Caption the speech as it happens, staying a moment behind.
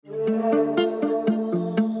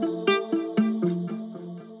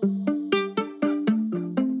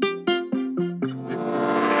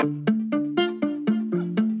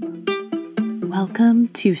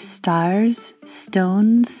to Stars,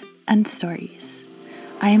 Stones, and Stories.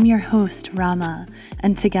 I am your host, Rama,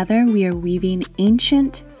 and together we are weaving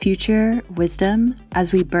ancient future wisdom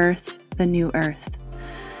as we birth the new earth.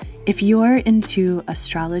 If you're into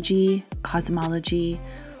astrology, cosmology,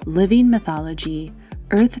 living mythology,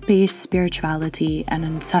 earth-based spirituality, and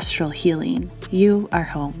ancestral healing, you are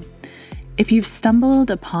home. If you've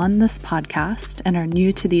stumbled upon this podcast and are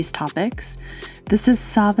new to these topics, this is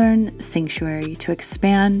Sovereign Sanctuary to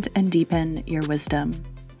expand and deepen your wisdom.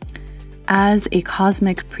 As a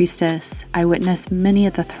cosmic priestess, I witness many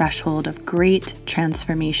at the threshold of great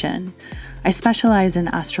transformation. I specialize in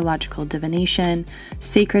astrological divination,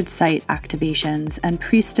 sacred site activations, and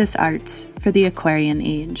priestess arts for the Aquarian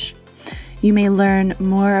age. You may learn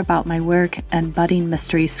more about my work and budding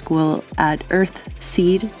mystery school at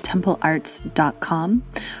earthseedtemplearts.com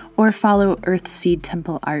or follow Earthseed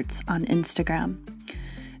Temple Arts on Instagram.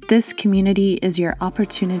 This community is your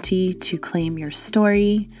opportunity to claim your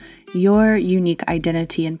story, your unique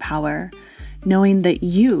identity and power, knowing that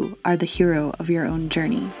you are the hero of your own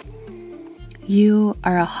journey. You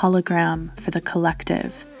are a hologram for the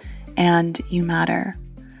collective, and you matter.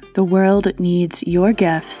 The world needs your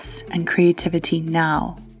gifts and creativity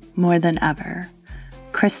now more than ever.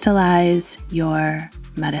 Crystallize your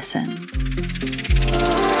medicine.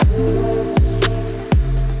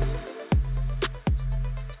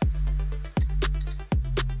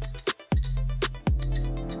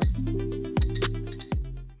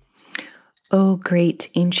 Oh, great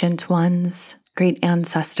ancient ones, great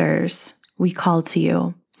ancestors, we call to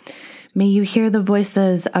you. May you hear the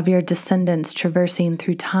voices of your descendants traversing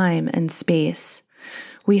through time and space.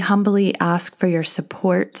 We humbly ask for your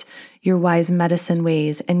support, your wise medicine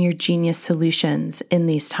ways, and your genius solutions in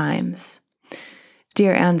these times.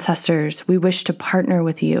 Dear ancestors, we wish to partner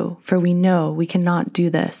with you, for we know we cannot do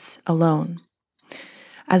this alone.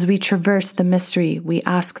 As we traverse the mystery, we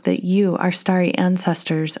ask that you, our starry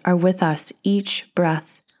ancestors, are with us each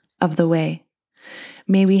breath of the way.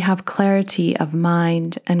 May we have clarity of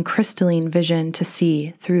mind and crystalline vision to see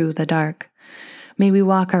through the dark. May we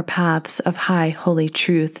walk our paths of high holy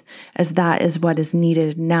truth, as that is what is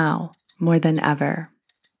needed now more than ever.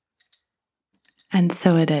 And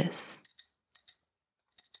so it is.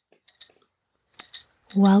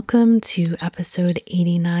 Welcome to episode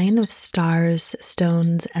 89 of Stars,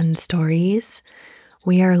 Stones, and Stories.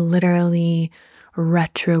 We are literally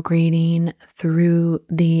retrograding through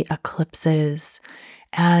the eclipses,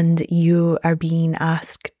 and you are being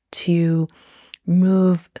asked to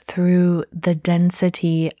move through the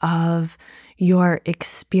density of your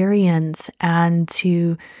experience and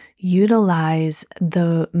to utilize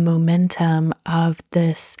the momentum of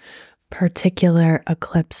this particular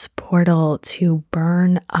eclipse portal to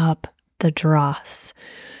burn up the dross,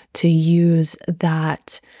 to use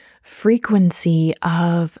that frequency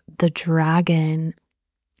of the dragon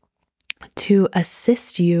to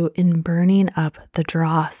assist you in burning up the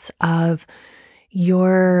dross of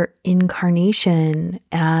your incarnation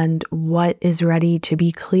and what is ready to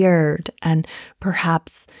be cleared. And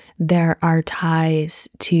perhaps there are ties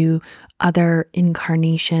to other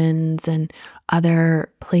incarnations and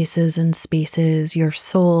other places and spaces your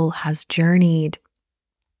soul has journeyed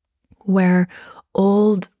where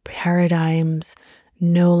old paradigms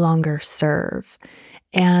no longer serve.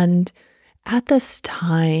 And at this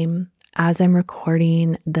time, as I'm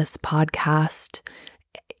recording this podcast,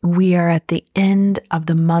 we are at the end of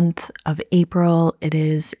the month of April. It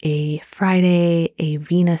is a Friday, a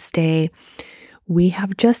Venus day. We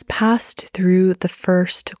have just passed through the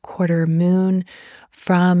first quarter moon.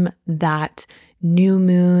 From that new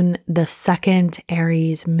moon, the second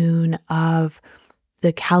Aries moon of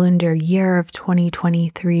the calendar year of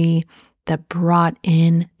 2023, that brought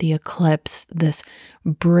in the eclipse, this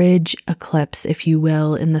bridge eclipse, if you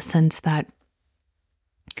will, in the sense that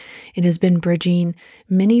it has been bridging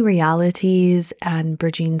many realities and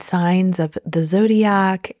bridging signs of the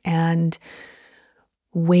zodiac and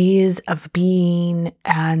ways of being,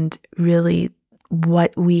 and really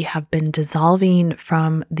what we have been dissolving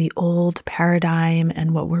from the old paradigm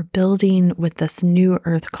and what we're building with this new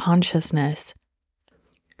earth consciousness.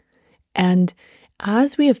 And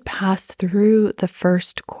as we have passed through the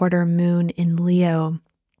first quarter moon in Leo,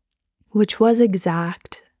 which was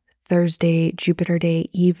exact Thursday, Jupiter Day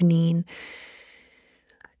evening,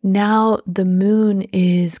 now the moon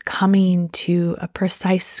is coming to a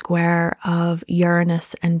precise square of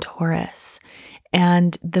Uranus and Taurus.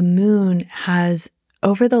 And the moon has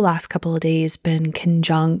over the last couple of days been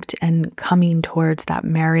conjunct and coming towards that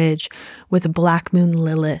marriage with Black Moon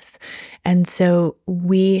Lilith. And so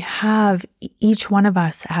each one of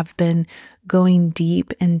us have been going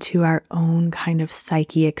deep into our own kind of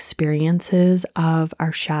psyche experiences of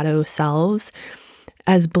our shadow selves,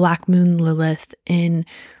 as Black Moon Lilith in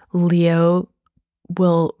Leo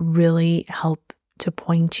will really help to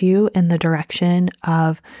point you in the direction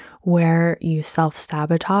of where you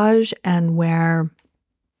self-sabotage and where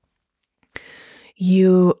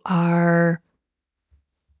you are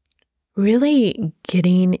really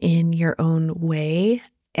getting in your own way,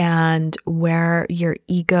 and where your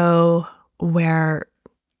ego, where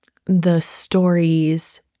the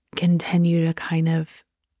stories continue to kind of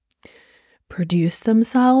produce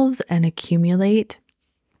themselves and accumulate.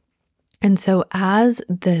 And so as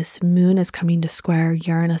this moon is coming to square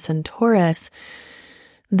Uranus and Taurus,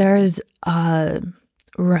 there's a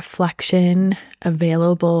reflection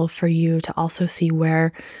available for you to also see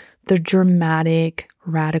where the dramatic,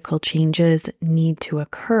 radical changes need to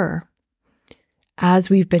occur. As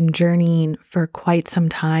we've been journeying for quite some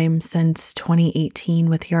time since 2018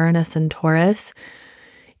 with Uranus and Taurus,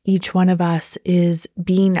 each one of us is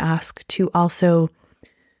being asked to also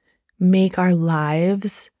make our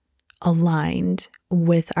lives aligned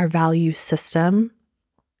with our value system.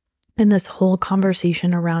 And this whole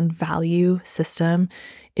conversation around value system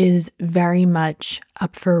is very much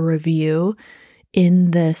up for review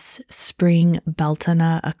in this spring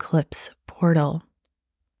Beltana eclipse portal.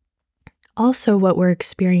 Also, what we're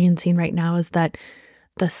experiencing right now is that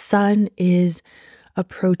the sun is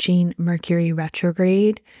approaching Mercury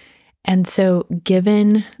retrograde. And so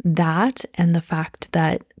given that, and the fact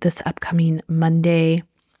that this upcoming Monday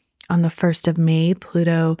on the 1st of May,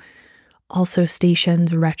 Pluto also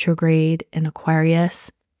stations retrograde in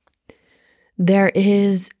Aquarius, there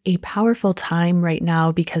is a powerful time right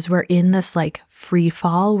now because we're in this like free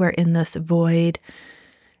fall, we're in this void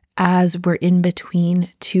as we're in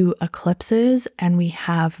between two eclipses, and we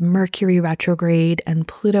have Mercury retrograde and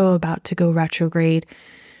Pluto about to go retrograde.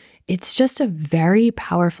 It's just a very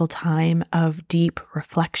powerful time of deep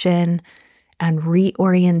reflection and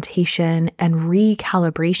reorientation and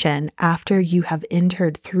recalibration after you have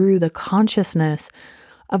entered through the consciousness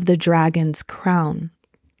of the dragon's crown.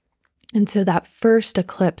 And so that first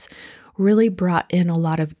eclipse really brought in a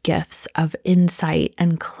lot of gifts of insight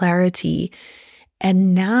and clarity.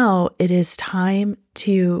 And now it is time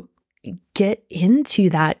to get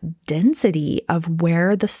into that density of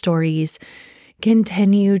where the stories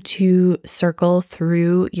continue to circle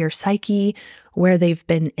through your psyche, where they've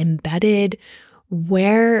been embedded,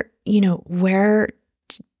 where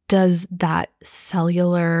does that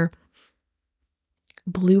cellular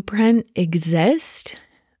blueprint exist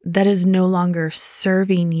that is no longer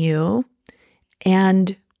serving you.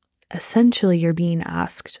 And essentially you're being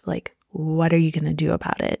asked, like, what are you going to do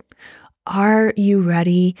about it? Are you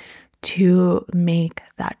ready to make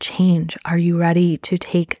that change? Are you ready to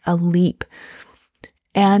take a leap?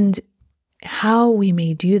 And how we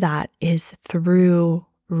may do that is through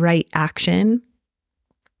right action,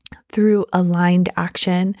 through aligned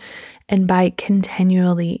action, and by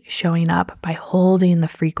continually showing up, by holding the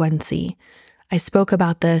frequency. I spoke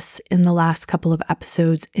about this in the last couple of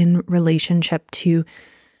episodes in relationship to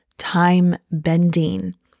time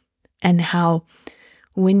bending, and how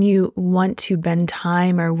when you want to bend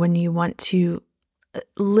time, or when you want to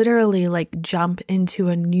literally like jump into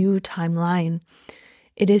a new timeline,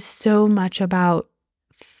 it is so much about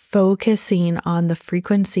focusing on the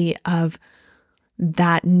frequency of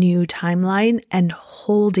that new timeline and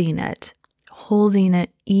holding it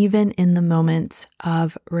even in the moments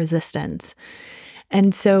of resistance.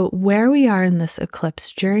 And so where we are in this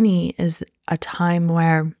eclipse journey is a time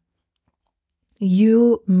where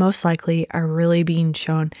you most likely are really being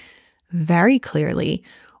shown very clearly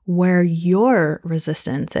where your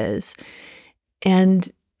resistance is. And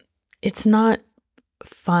it's not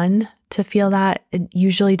fun to feel that. It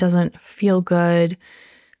usually doesn't feel good.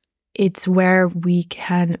 It's where we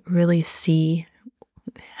can really see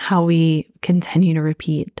how we continue to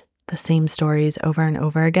repeat the same stories over and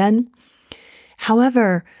over again.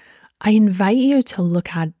 However, I invite you to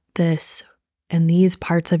look at this and these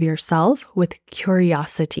parts of yourself with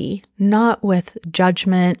curiosity, not with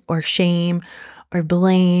judgment or shame or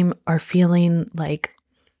blame or feeling like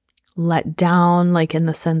let down, like in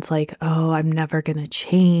the sense like, oh, I'm never going to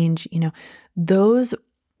change. Those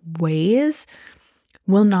ways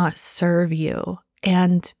will not serve you.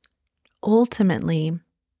 And ultimately,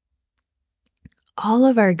 all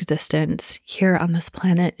of our existence here on this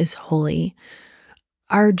planet is holy.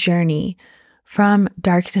 Our journey from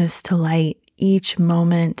darkness to light, each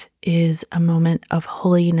moment is a moment of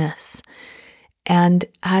holiness. And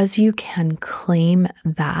as you can claim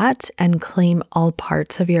that and claim all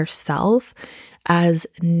parts of yourself as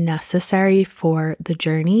necessary for the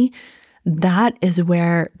journey, that is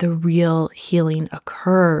where the real healing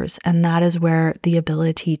occurs. And that is where the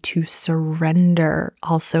ability to surrender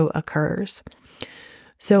also occurs.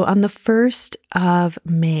 So on the 1st of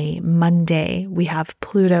May, Monday, we have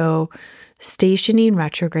Pluto stationing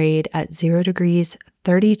retrograde at 0 degrees,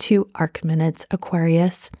 32 arc minutes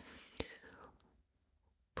Aquarius.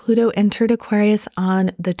 Pluto entered Aquarius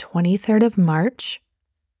on the 23rd of March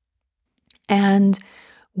and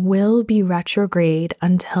will be retrograde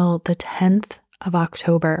until the 10th of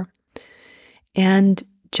October. And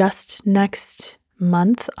just next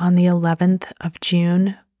month, on the 11th of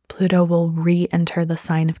June, Pluto will re-enter the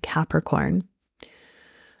sign of Capricorn.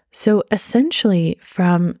 So essentially,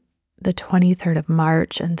 from the 23rd of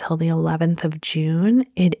March until the 11th of June,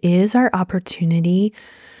 it is our opportunity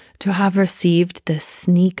to have received this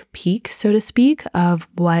sneak peek, so to speak, of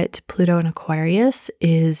what Pluto in Aquarius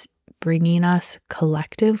is bringing us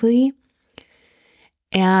collectively.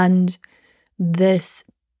 And this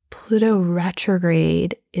Pluto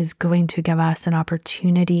retrograde is going to give us an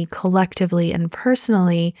opportunity collectively and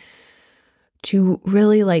personally to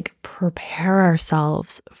really prepare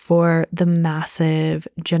ourselves for the massive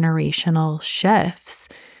generational shifts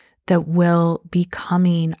that will be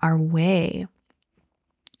coming our way.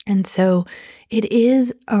 And so it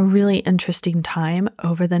is a really interesting time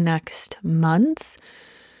over the next months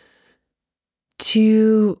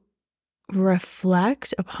to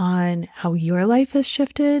reflect upon how your life has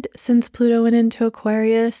shifted since Pluto went into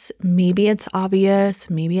Aquarius. Maybe it's obvious,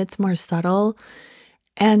 maybe it's more subtle,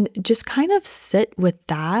 and just kind of sit with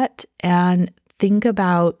that and think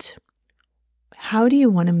about, how do you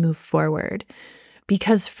want to move forward?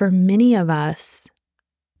 Because for many of us,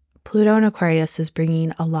 Pluto in Aquarius is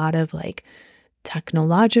bringing a lot of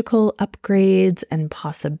technological upgrades and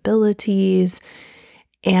possibilities.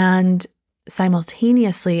 And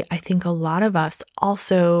simultaneously, I think a lot of us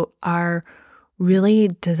also are really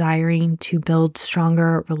desiring to build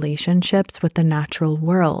stronger relationships with the natural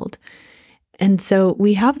world. And so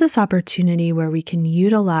we have this opportunity where we can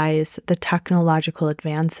utilize the technological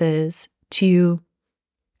advances to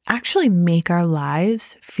actually make our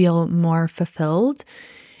lives feel more fulfilled,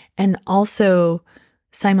 and also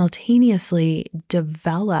simultaneously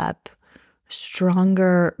develop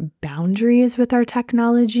stronger boundaries with our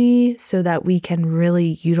technology so that we can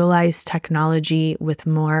really utilize technology with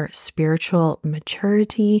more spiritual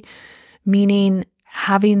maturity, meaning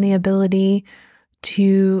having the ability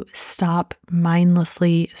to stop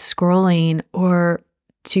mindlessly scrolling or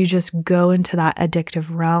to just go into that addictive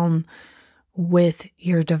realm with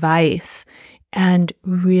your device and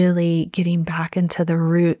really getting back into the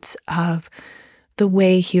roots of the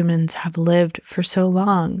way humans have lived for so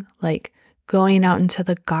long, like going out into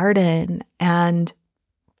the garden and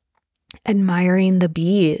admiring the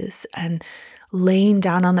bees and laying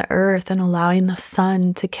down on the earth and allowing the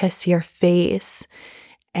sun to kiss your face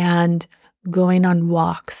and going on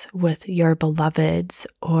walks with your beloveds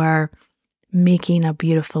or making a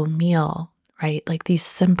beautiful meal, right? Like these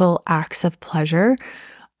simple acts of pleasure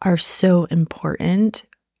are so important,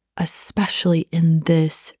 especially in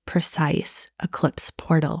this precise eclipse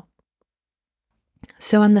portal.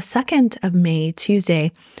 So on the 2nd of May,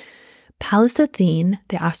 Tuesday, Pallas Athene,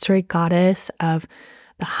 the asteroid goddess of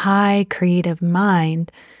the high creative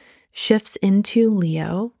mind, shifts into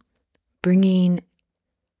Leo, bringing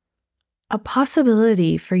a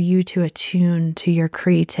possibility for you to attune to your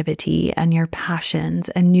creativity and your passions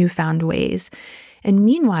and newfound ways. And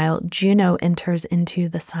meanwhile, Juno enters into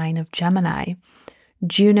the sign of Gemini.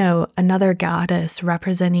 Juno, another goddess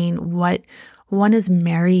representing what one is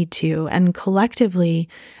married to. And collectively,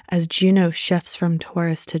 as Juno shifts from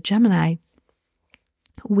Taurus to Gemini,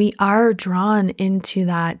 we are drawn into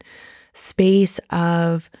that space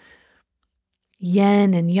of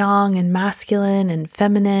yin and yang and masculine and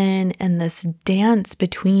feminine, and this dance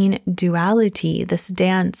between duality, this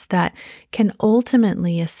dance that can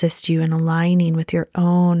ultimately assist you in aligning with your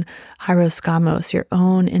own hieroskamos, your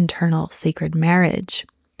own internal sacred marriage.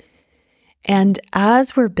 And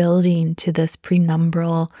as we're building to this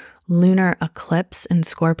prenumbral lunar eclipse in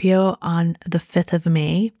Scorpio on the 5th of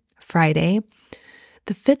May, Friday,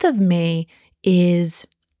 the 5th of May is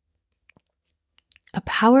a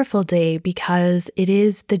powerful day because it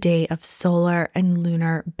is the day of solar and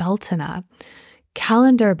lunar Beltana.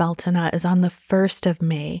 Calendar Beltana is on the 1st of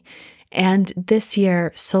May, and this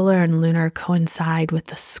year solar and lunar coincide with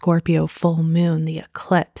the Scorpio full moon, the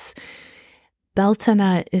eclipse.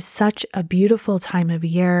 Beltane is such a beautiful time of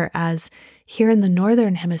year, as here in the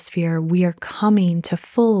Northern Hemisphere, we are coming to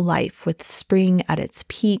full life with spring at its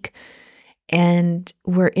peak, and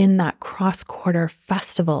we're in that cross-quarter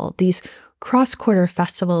festival. These cross-quarter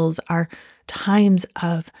festivals are times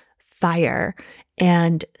of fire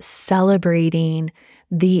and celebrating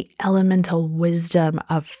the elemental wisdom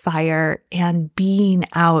of fire and being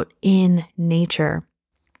out in nature.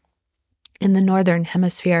 In the Northern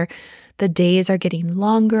Hemisphere, the days are getting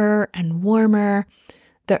longer and warmer.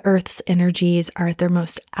 The Earth's energies are at their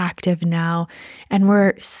most active now, and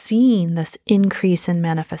we're seeing this increase in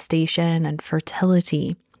manifestation and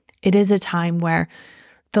fertility. It is a time where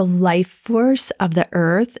the life force of the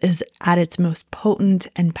Earth is at its most potent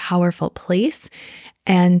and powerful place,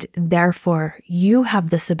 and therefore you have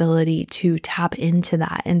this ability to tap into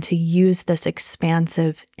that and to use this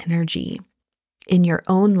expansive energy in your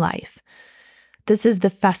own life. This is the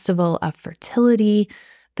festival of fertility,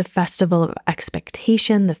 the festival of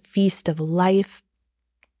expectation, the feast of life,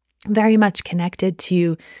 very much connected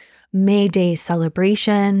to May Day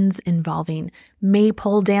celebrations involving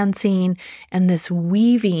maypole dancing and this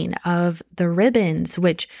weaving of the ribbons,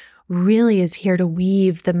 which really is here to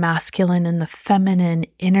weave the masculine and the feminine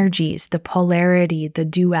energies, the polarity, the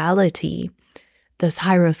duality, this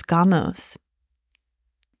hieros gamos.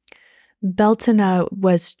 Beltane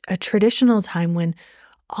was a traditional time when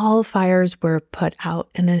all fires were put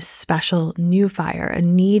out and a special new fire, a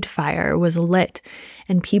need fire, was lit,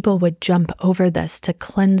 and people would jump over this to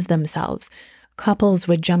cleanse themselves. Couples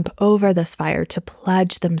would jump over this fire to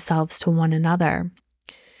pledge themselves to one another.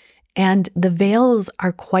 And the veils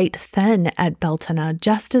are quite thin at Beltane,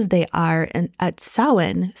 just as they are at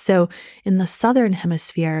Samhain. So in the Southern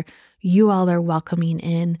Hemisphere, you all are welcoming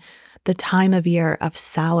in the time of year of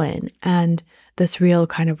Samhain and this real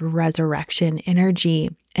kind of resurrection energy.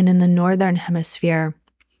 And in the Northern Hemisphere,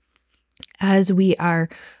 as we are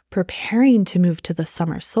preparing to move to the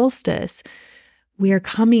summer solstice, we are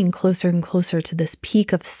coming closer and closer to this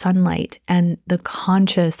peak of sunlight and the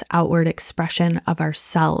conscious outward expression of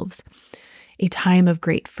ourselves, a time of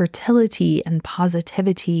great fertility and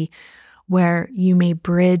positivity where you may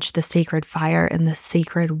bridge the sacred fire and the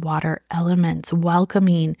sacred water elements,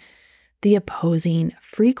 welcoming the opposing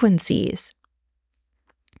frequencies.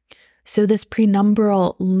 So this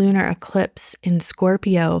prenumbral lunar eclipse in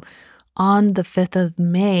Scorpio on the 5th of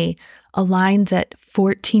May aligns at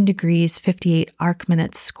 14 degrees 58 arc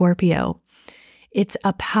minutes Scorpio. It's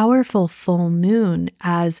a powerful full moon,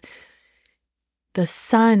 as the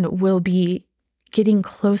sun will be getting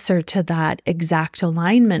closer to that exact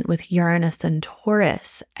alignment with Uranus and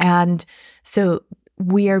Taurus. And so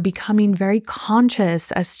we are becoming very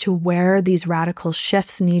conscious as to where these radical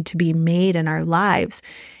shifts need to be made in our lives.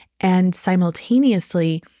 And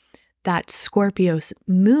simultaneously, that Scorpio's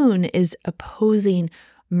moon is opposing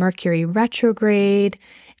Mercury retrograde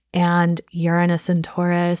and Uranus in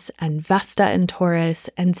Taurus and Vesta in Taurus.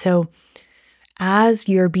 And so as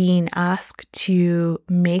you're being asked to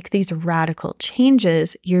make these radical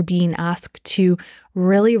changes, you're being asked to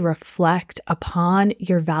really reflect upon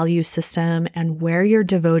your value system and where you're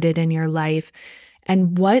devoted in your life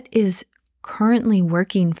and what is currently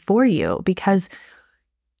working for you, because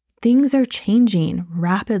things are changing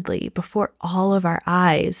rapidly before all of our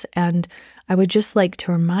eyes. And I would just like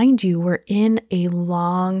to remind you, we're in a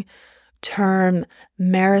long-term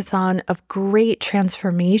marathon of great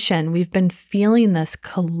transformation. We've been feeling this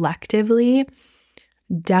collectively,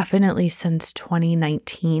 definitely since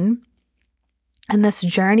 2019. And this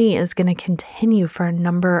journey is going to continue for a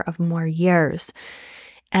number of more years.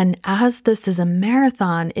 And as this is a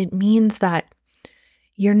marathon, it means that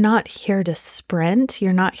you're not here to sprint.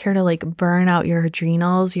 You're not here to burn out your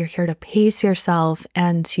adrenals. You're here to pace yourself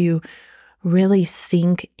and to really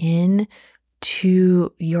sink in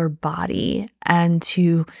to your body and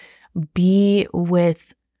to be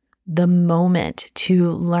with the moment,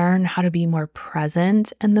 to learn how to be more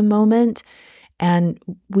present in the moment. And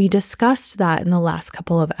we discussed that in the last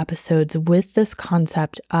couple of episodes with this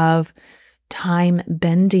concept of time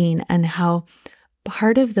bending and how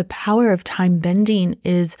part of the power of time bending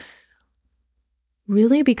is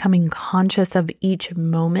really becoming conscious of each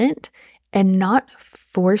moment and not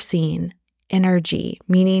forcing energy,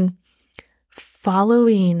 meaning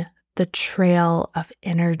following the trail of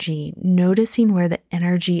energy, noticing where the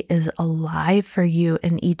energy is alive for you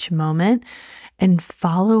in each moment and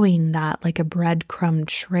following that like a breadcrumb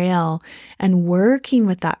trail and working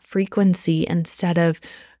with that frequency instead of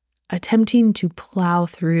attempting to plow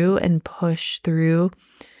through and push through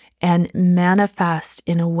and manifest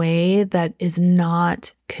in a way that is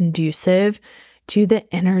not conducive to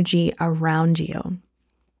the energy around you.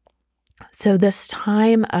 So this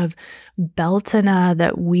time of Beltana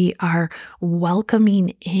that we are welcoming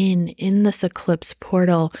in this eclipse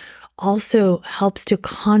portal also helps to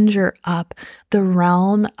conjure up the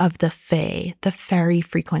realm of the Fae, the fairy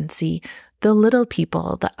frequency, the little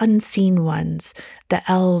people, the unseen ones, the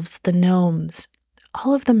elves, the gnomes,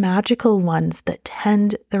 all of the magical ones that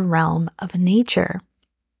tend the realm of nature.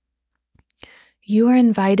 You are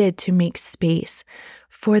invited to make space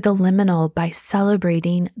for the liminal by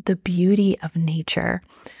celebrating the beauty of nature.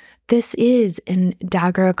 This is in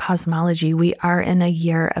Dagara cosmology. We are in a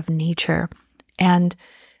year of nature, and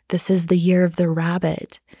this is the year of the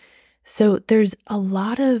rabbit. So there's a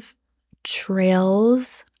lot of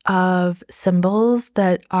trails of symbols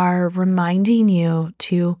that are reminding you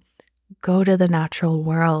to go to the natural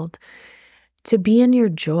world, to be in your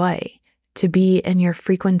joy, to be in your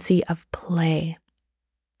frequency of play.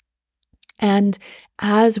 And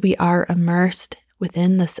as we are immersed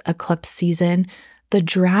within this eclipse season, the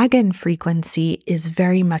dragon frequency is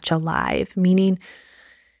very much alive, meaning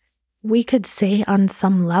we could say on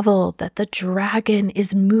some level that the dragon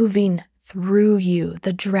is moving through you,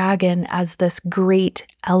 the dragon as this great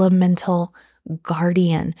elemental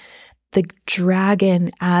guardian, the dragon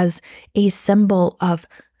as a symbol of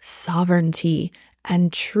sovereignty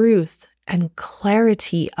and truth and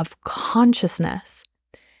clarity of consciousness.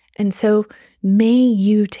 And so may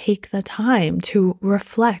you take the time to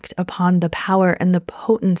reflect upon the power and the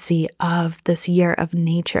potency of this year of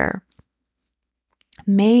nature.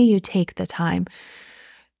 May you take the time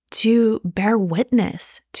to bear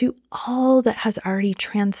witness to all that has already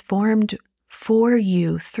transformed for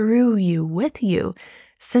you, through you, with you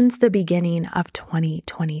since the beginning of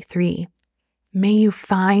 2023. May you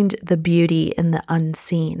find the beauty in the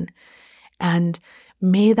unseen, and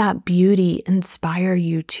may that beauty inspire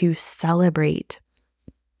you to celebrate,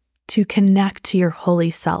 to connect to your holy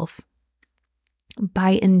self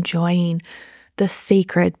by enjoying the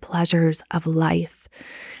sacred pleasures of life.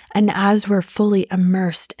 And as we're fully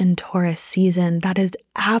immersed in Taurus season, that is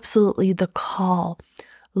absolutely the call.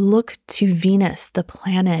 Look to Venus, the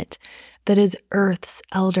planet that is Earth's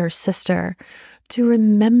elder sister, to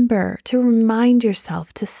remember, to remind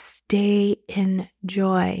yourself to stay in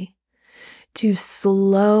joy, to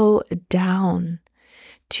slow down,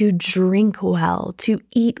 to drink well, to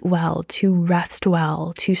eat well, to rest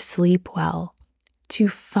well, to sleep well, to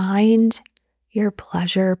find your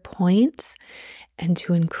pleasure points and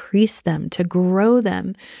to increase them, to grow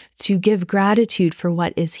them, to give gratitude for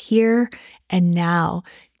what is here and now,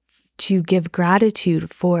 to give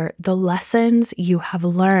gratitude for the lessons you have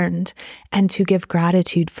learned, and to give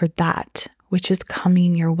gratitude for that which is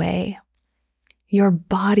coming your way. Your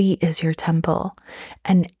body is your temple,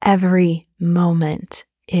 and every moment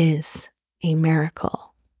is a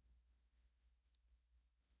miracle.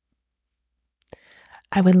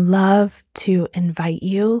 I would love to invite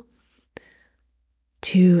you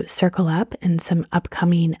to circle up in some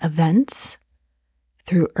upcoming events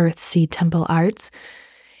through Earthseed Temple Arts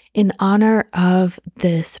in honor of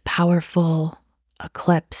this powerful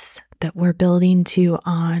eclipse that we're building to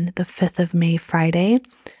on the 5th of May, Friday.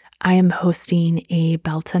 I am hosting a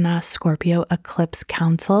Beltana Scorpio Eclipse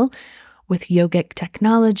Council with yogic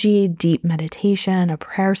technology, deep meditation, a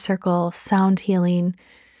prayer circle, sound healing.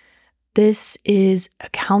 This is a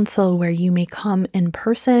council where you may come in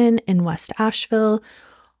person in West Asheville,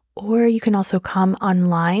 or you can also come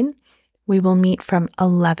online. We will meet from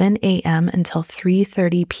 11 a.m. until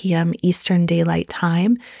 3:30 p.m. Eastern Daylight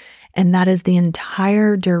Time, and that is the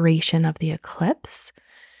entire duration of the eclipse.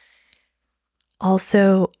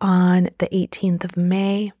 Also on the 18th of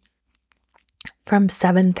May, from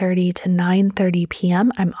 7:30 to 9:30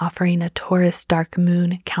 p.m., I'm offering a Taurus Dark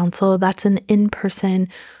Moon Council. That's an in-person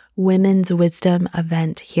women's wisdom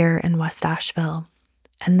event here in West Asheville.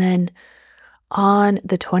 And then on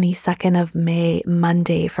the 22nd of May,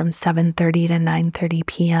 Monday, from 7:30 to 9:30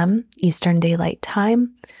 p.m. Eastern Daylight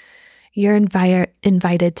Time, you're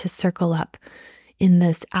invited to circle up in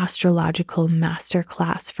this astrological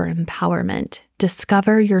masterclass for empowerment.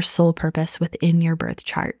 Discover your soul purpose within your birth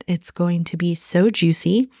chart. It's going to be so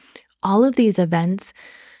juicy. All of these events,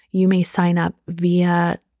 you may sign up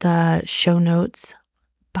via the show notes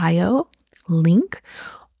bio link,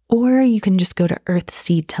 or you can just go to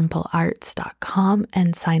earthseedtemplearts.com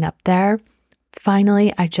and sign up there.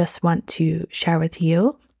 Finally, I just want to share with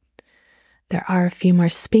you, there are a few more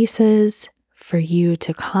spaces for you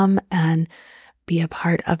to come and be a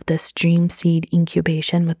part of this Dream Seed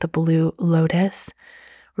incubation with the Blue Lotus,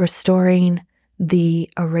 restoring the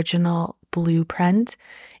original blueprint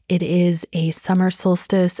It is a summer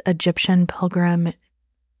solstice Egyptian pilgrimage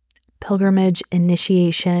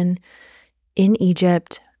initiation in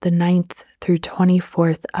Egypt, the 9th through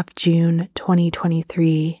 24th of June,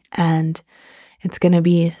 2023. And it's going to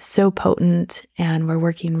be so potent, and we're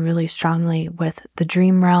working really strongly with the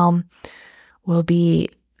dream realm. We'll be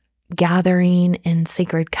gathering in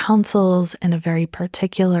sacred councils in a very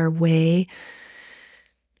particular way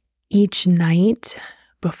each night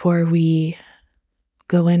before we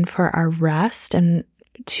go in for our rest, and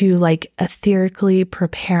to etherically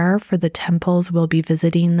prepare for the temples we'll be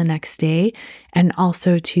visiting the next day, and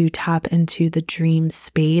also to tap into the dream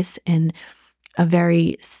space in a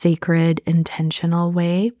very sacred, intentional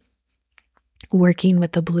way, working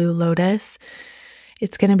with the Blue Lotus.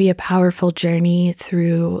 It's going to be a powerful journey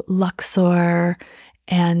through Luxor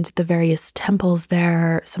and the various temples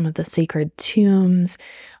there, some of the sacred tombs.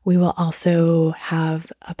 We will also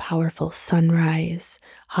have a powerful sunrise,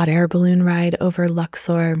 hot air balloon ride over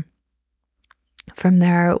Luxor. From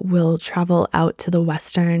there, we'll travel out to the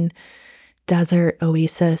western desert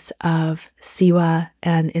oasis of Siwa,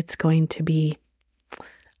 and it's going to be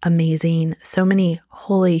amazing. So many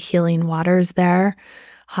holy healing waters there.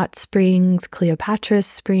 Hot springs, Cleopatra's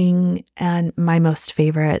Spring, and my most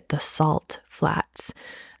favorite, the salt flats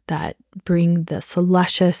that bring this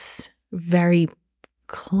luscious, very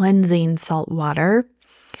cleansing salt water,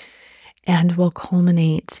 and will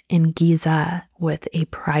culminate in Giza with a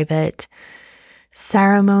private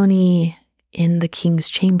ceremony in the King's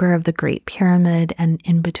Chamber of the Great Pyramid and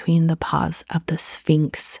in between the paws of the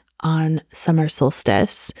Sphinx on summer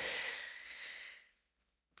solstice.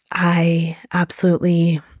 I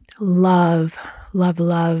absolutely love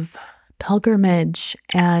pilgrimage,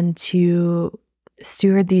 and to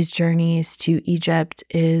steward these journeys to Egypt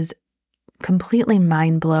is completely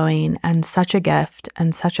mind-blowing and such a gift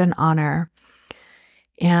and such an honor.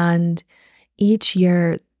 And each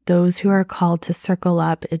year, those who are called to circle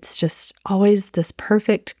up, it's just always this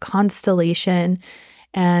perfect constellation,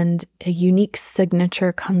 and a unique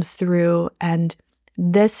signature comes through. And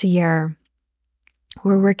this year,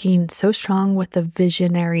 we're working so strong with the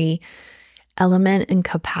visionary element and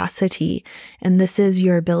capacity. And this is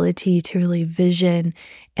your ability to really vision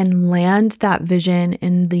and land that vision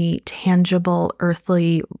in the tangible,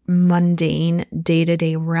 earthly, mundane,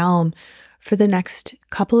 day-to-day realm for the next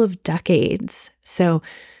couple of decades. So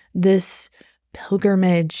this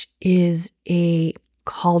pilgrimage is a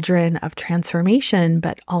cauldron of transformation,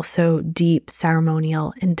 but also deep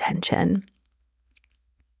ceremonial intention.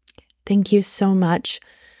 Thank you so much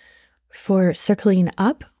for circling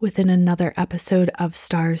up within another episode of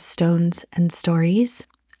Stars, Stones, and Stories.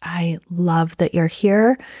 I love that you're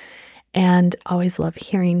here, and always love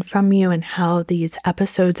hearing from you and how these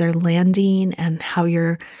episodes are landing and how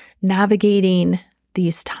you're navigating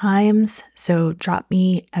these times. So drop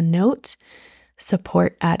me a note,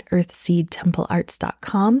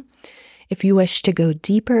 support@earthseedtemplearts.com. If you wish to go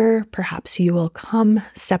deeper, perhaps you will come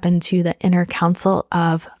step into the inner council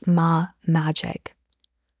of Ma Magic.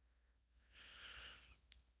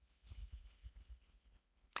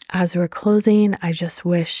 As we're closing, I just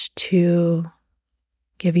wish to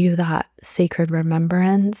give you that sacred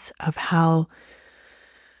remembrance of how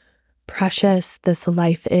precious this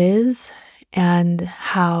life is and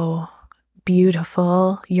how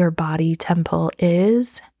beautiful your body temple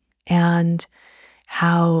is, and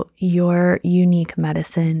how your unique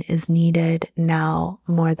medicine is needed now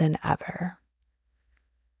more than ever.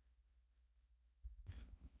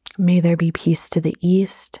 May there be peace to the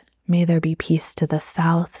east. May there be peace to the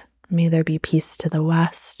south. May there be peace to the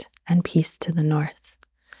west and peace to the north.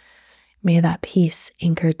 May that peace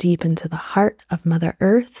anchor deep into the heart of Mother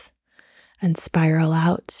Earth and spiral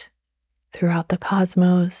out throughout the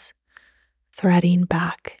cosmos, threading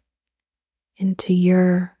back into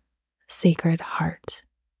your sacred heart,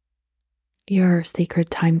 your sacred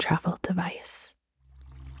time travel device.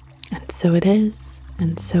 And so it is,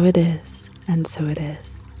 and so it is, and so it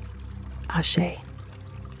is. Ashe.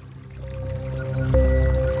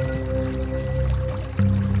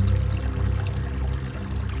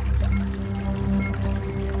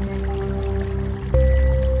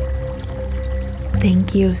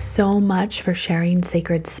 Thank you so much for sharing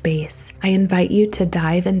sacred space. I invite you to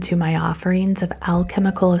dive into my offerings of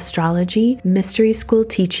alchemical astrology, mystery school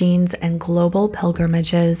teachings, and global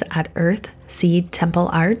pilgrimages at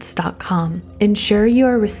earthseedtemplearts.com. Ensure you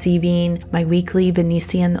are receiving my weekly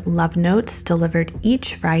Venetian love notes delivered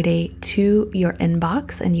each Friday to your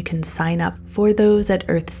inbox, and you can sign up for those at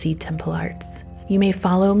Earthseed Temple Arts. You may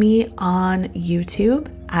follow me on YouTube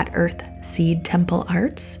at Earthseed Temple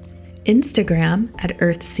Arts, Instagram at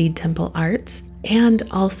Earthseed Temple Arts, and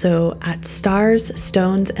also at Stars,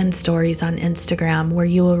 Stones, and Stories on Instagram, where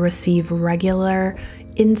you will receive regular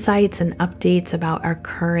insights and updates about our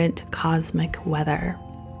current cosmic weather.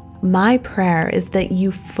 My prayer is that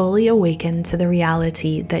you fully awaken to the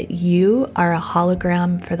reality that you are a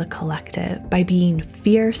hologram for the collective. By being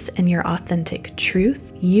fierce in your authentic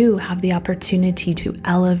truth, you have the opportunity to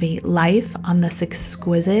elevate life on this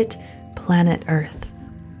exquisite planet Earth.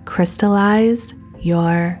 Crystallize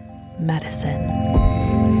your medicine.